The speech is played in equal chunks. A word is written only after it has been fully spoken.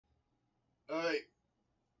Alright,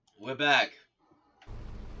 we're back.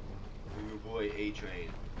 With your boy A-Train.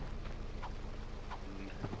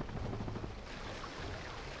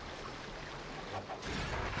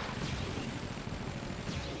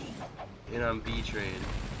 And I'm B-Train.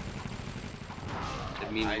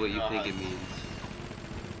 It means what you think it means.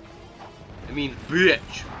 It means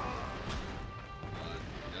bitch!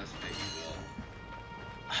 Just make you will.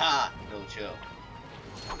 Ha! No, chill.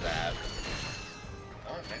 Grab.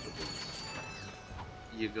 I want mega boots.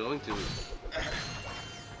 You're going to.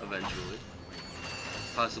 Eventually.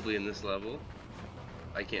 Possibly in this level.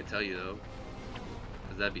 I can't tell you though.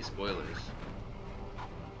 Because that'd be spoilers.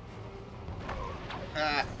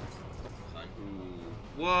 Ha!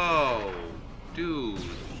 Ooh. Whoa! Dude.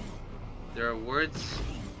 There are words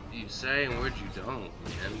you say and words you don't,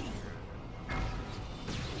 man.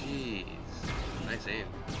 Jeez. Nice aim.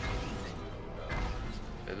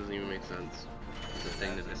 That doesn't even make sense. The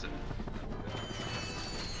thing that I said.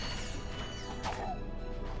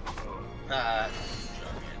 Ha!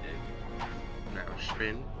 Now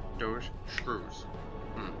spin those screws.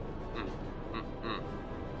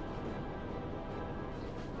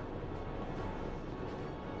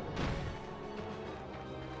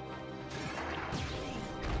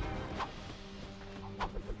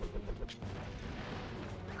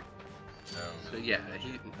 So yeah,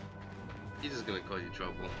 he's just gonna cause you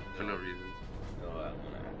trouble for no reason. No, I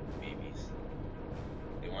wanna act like babies.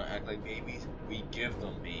 They wanna act like babies? We give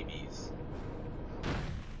them babies.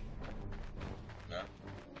 No?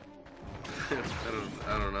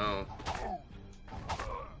 I don't know.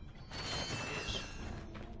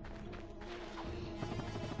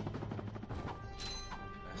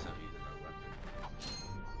 That's not even a weapon.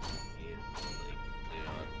 Yeah, like, later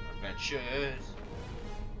on. Adventures!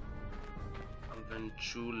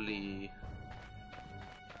 Eventually.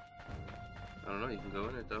 I don't know, you can go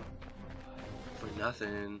in it though. For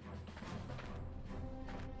nothing.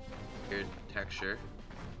 Weird texture.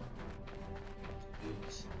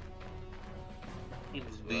 Oops.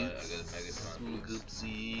 It's But I got a Megatron boots.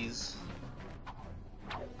 Goopsies.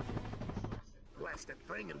 Blast that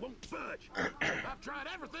thing and won't budge. I've tried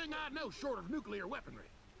everything I know short of nuclear weaponry.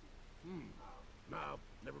 No,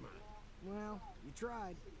 never mind. Well, you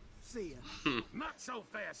tried. See ya. Not so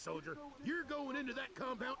fast, soldier. You're going into that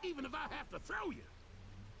compound even if I have to throw you.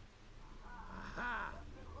 Aha!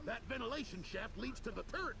 That ventilation shaft leads to the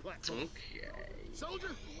turret platform. Okay. Soldier,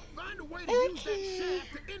 find a way to use that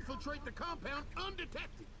shaft to infiltrate the compound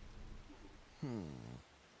undetected.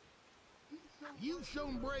 You've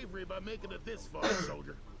shown bravery by making it this far,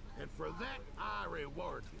 soldier. And for that, I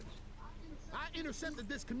reward you. I intercepted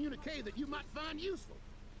this communique that you might find useful.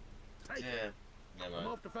 Take it. Yeah. Never I'm mind.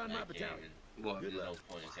 off to find I my can't battalion. even- What? There's no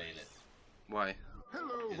point in saying it. Why?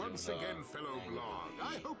 Hello once again, fellow blog.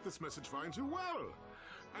 I hope this message finds you well.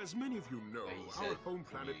 As many of you know, our home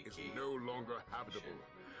planet is no longer habitable.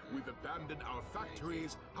 We've abandoned our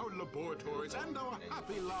factories, our laboratories, and our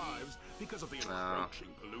happy lives because of the encroaching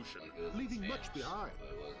pollution, leaving much behind.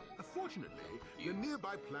 Fortunately, the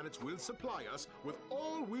nearby planets will supply us with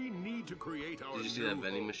all we need to create our Did you see new that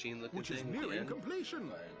vending home, machine looking which is thing at the nearing end?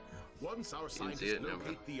 completion. Once our see scientists it? Never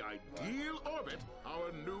locate the ideal orbit,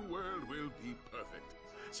 our new world will be perfect.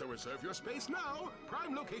 So reserve your space now.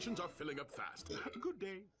 Prime locations are filling up fast. Good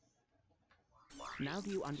day. Now do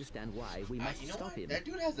you understand why we must You know stop what? him? That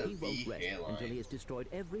dude has a He V won't rest hairline. until he has destroyed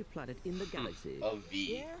every planet in the galaxy. A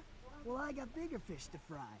V. Yeah? Well, I got bigger fish to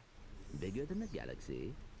fry. Bigger than the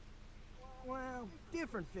galaxy. Well,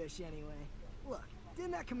 different fish anyway. Look,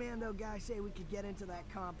 didn't that commando guy say we could get into that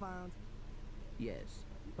compound? Yes,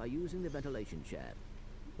 by using the ventilation shaft.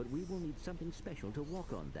 But we will need something special to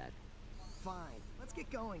walk on that. Fine, let's get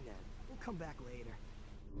going then. We'll come back later.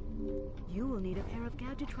 You will need a pair of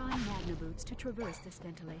Gadgetron Magna boots to traverse this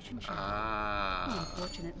ventilation shaft.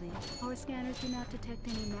 Unfortunately, our scanners do not detect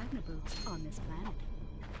any Magna boots on this planet.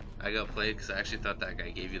 I got played because I actually thought that guy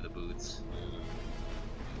gave you the boots.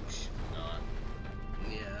 Not.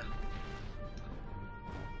 Yeah.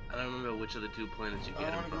 I don't remember which of the two planets you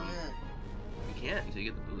get him from. You can't until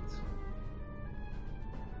you get the boots.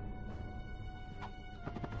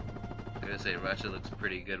 I gotta say, Ratchet looks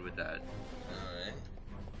pretty good with that. Alright.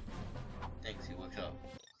 Thanks, he works out.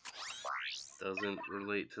 Doesn't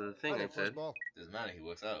relate to the thing I said. Doesn't matter, he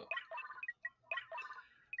works out.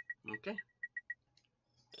 Okay.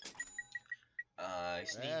 I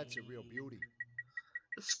sneeze. That's a real beauty.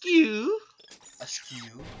 Askew.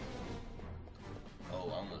 Askew. Oh,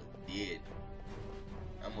 I almost dead.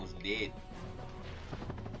 Almost dead.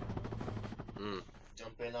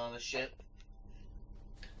 Jumping on the ship.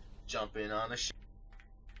 Jumping on the ship.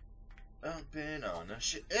 Oh. Jumping on a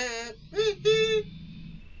ship.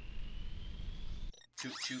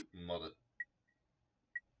 Toot toot mother.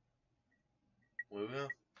 Where we go?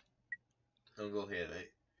 Don't go here, right?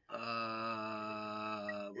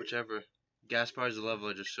 Whichever. Gaspar is the level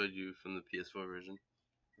I just showed you from the PS4 version.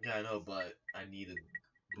 Yeah, I know, but I need a boost.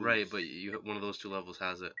 Right, but you one of those two levels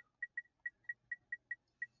has it.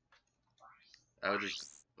 I would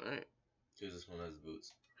just. Alright. Because this one has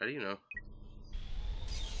boots. How do you know?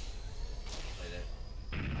 Like that.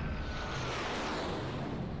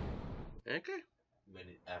 Okay. When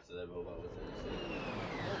after that robot was finished.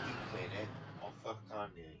 Don't you play that? I'll fuck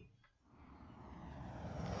Kanye.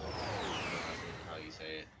 How you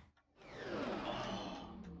say it?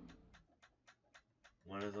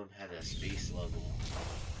 One of them had a space level.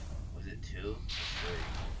 Was it 2 or 3?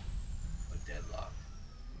 Or Deadlock?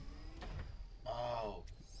 Oh.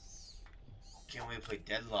 Can't wait to play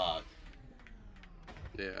Deadlock.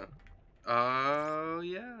 Yeah. Oh,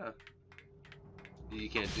 yeah. You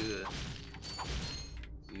can't do that.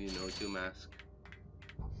 You need an O2 mask.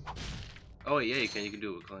 Oh, wait, yeah, you can. You can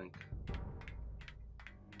do it with Clank.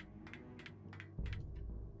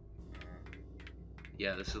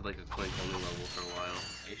 Yeah, this is like a Clank only level for a while.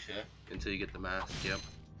 Are you sure? Until you get the mask, yep.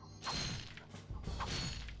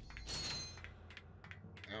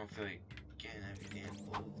 I don't feel like getting every damn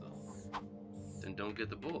bullet though. Then don't get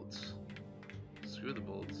the bolts. Screw the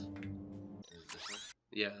bolts. Is it this one?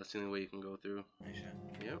 Yeah, that's the only way you can go through. Are you sure?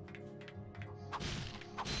 Yep.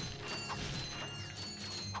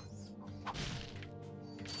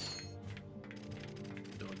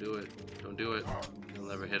 Don't do it. Don't do it. You'll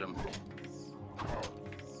never hit him.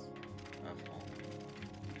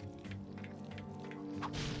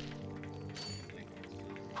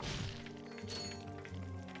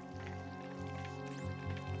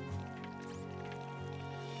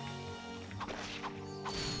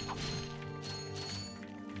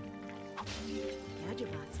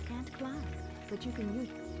 Gadgetobots can't climb, but you can use.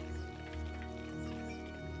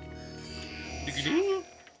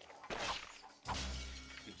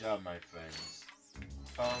 Good job, my friends.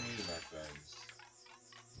 Follow me, my friends.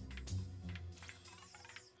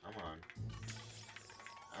 Come on.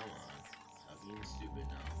 Come on. Stop being stupid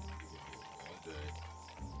now. All good.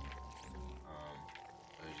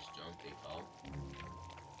 I just jump, they fall.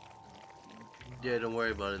 Yeah, don't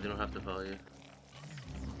worry about it. They don't have to follow you.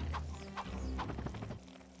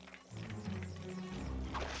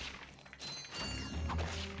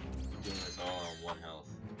 I'm doing this all on 1 health.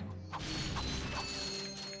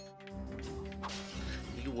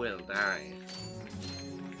 You will die.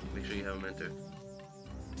 Make sure you have him enter.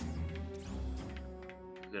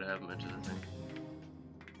 You gotta have him enter the thing.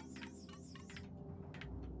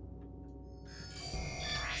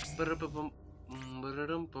 Ba-da-ba-bum.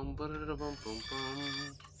 Ba-da-dum-bum, ba-da-da-bum-bum-bum.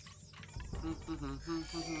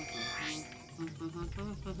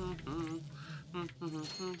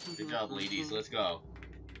 Good job, ladies. Let's go.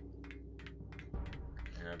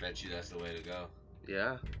 And I bet you that's the way to go.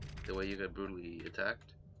 Yeah, the way you got brutally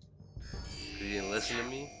attacked. Cause you didn't listen to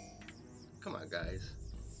me. Come on, guys.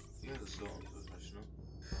 You guys are so unprofessional.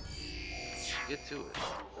 Get to it.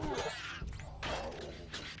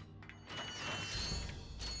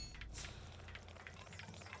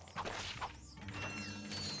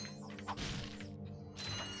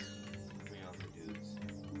 We also do this.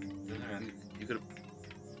 Doesn't have to. You could have.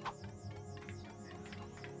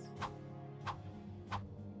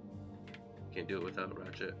 Can't do it without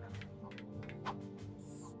Ratchet.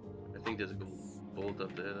 I think there's a bolt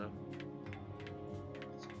up there though.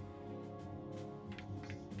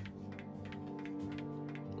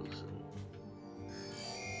 Listen.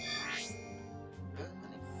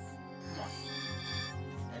 Come on.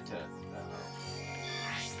 Enter.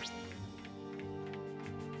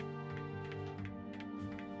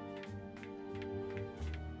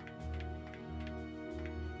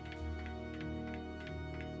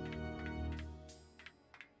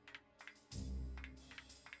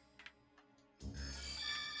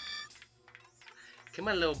 Come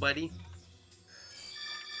on, little buddy.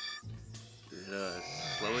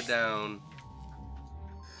 Slow it down.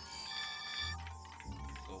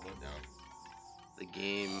 Slow it down. The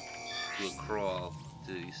game to a crawl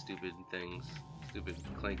to these stupid things. Stupid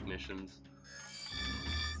Clank missions.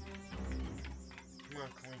 Come on,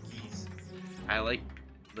 Clankies. I like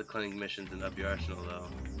the Clank missions in Up Your Arsenal though.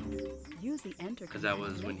 Use the enter Because that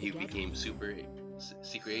command was to when make he the gadget. became Secret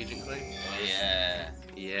Agent Clank. Oh, yeah.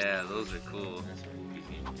 Yeah, those are cool. That's when he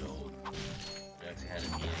became dope. It actually had a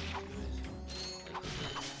meaning to it.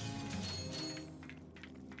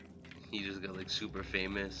 He just got like super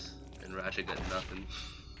famous, and Ratchet got nothing.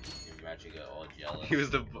 Ratchet got all jealous. He was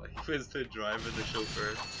the driver, the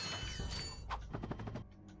chauffeur.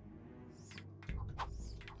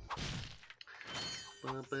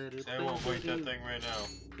 Say I won't break that thing right now.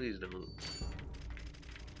 Please don't. I'm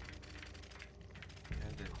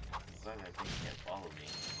glad that thing can't follow me.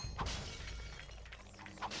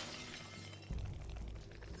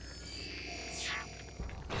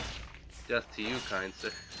 Death to you, kind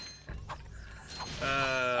sir. I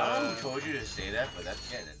don't know who told you to say that, but that's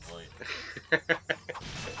getting annoying.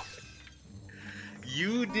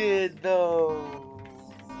 You did, though.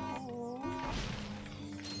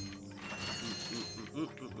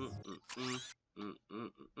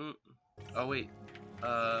 Oh wait.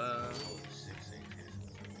 Oh, 6 things.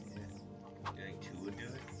 You think 2 would do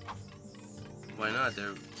it? Why not?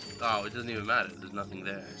 Oh, it doesn't even matter. There's nothing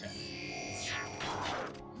there.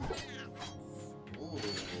 Ooh.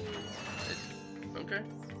 Okay.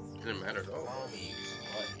 Didn't matter at all. Follow me, you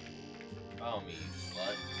slut. Follow me, you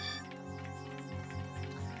slut.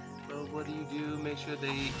 Well, what do? Make sure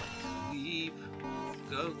they leave.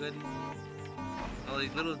 Go, good. Oh,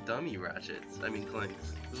 like little dummy ratchets. I mean,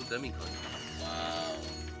 clanks. Little dummy clanks. Wow.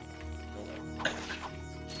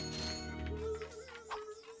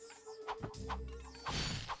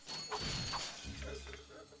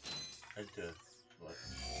 Enter. What?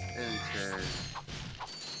 Enter.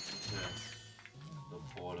 The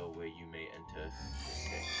portal where you may enter the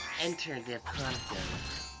 6. Enter the portal.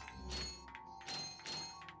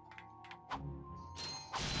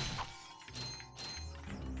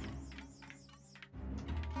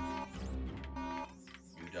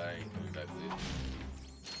 You dying, coming back with.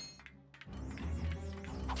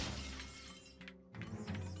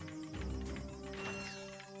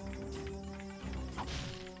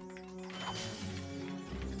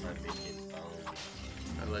 My minions found.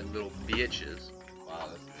 I like little bitches. Wow,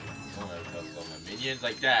 that's good. Don't ever talk about my minions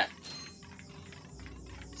like that.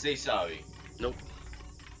 Say sorry. Nope.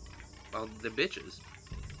 Well, the bitches.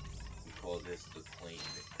 We call this the clank.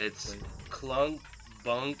 It's clunk,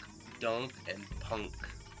 bunk, dunk, and punk.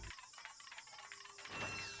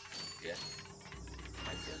 Yeah.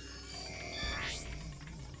 I guess.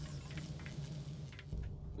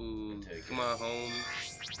 Ooh, Take come it. on home.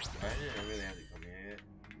 I didn't really have to come here yet.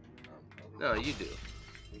 No, you do.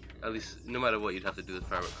 At least, no matter what, you'd have to do the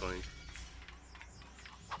private coin.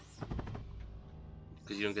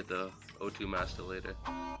 Because you don't get the O2 master later.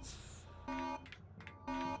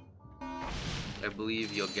 I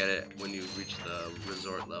believe you'll get it when you reach the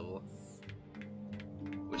resort level.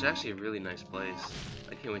 Which is actually a really nice place.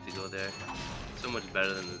 I can't wait to go there. So much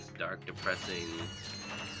better than this dark, depressing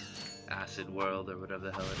acid world or whatever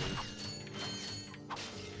the hell it is.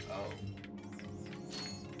 Oh.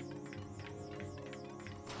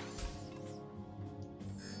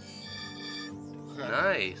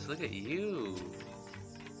 Nice, look at you.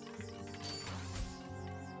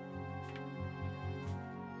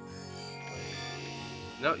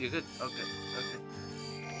 No, you're good. Okay, okay.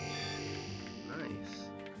 Nice.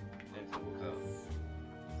 Thanks for woke up.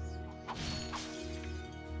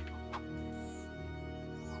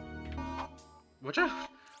 Watch out!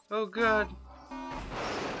 Oh god.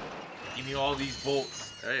 Give me all these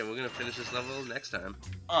bolts. Alright, we're gonna finish this level next time.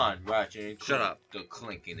 On Ratchet and Clank. Shut up. The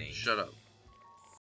clinking. Shut up.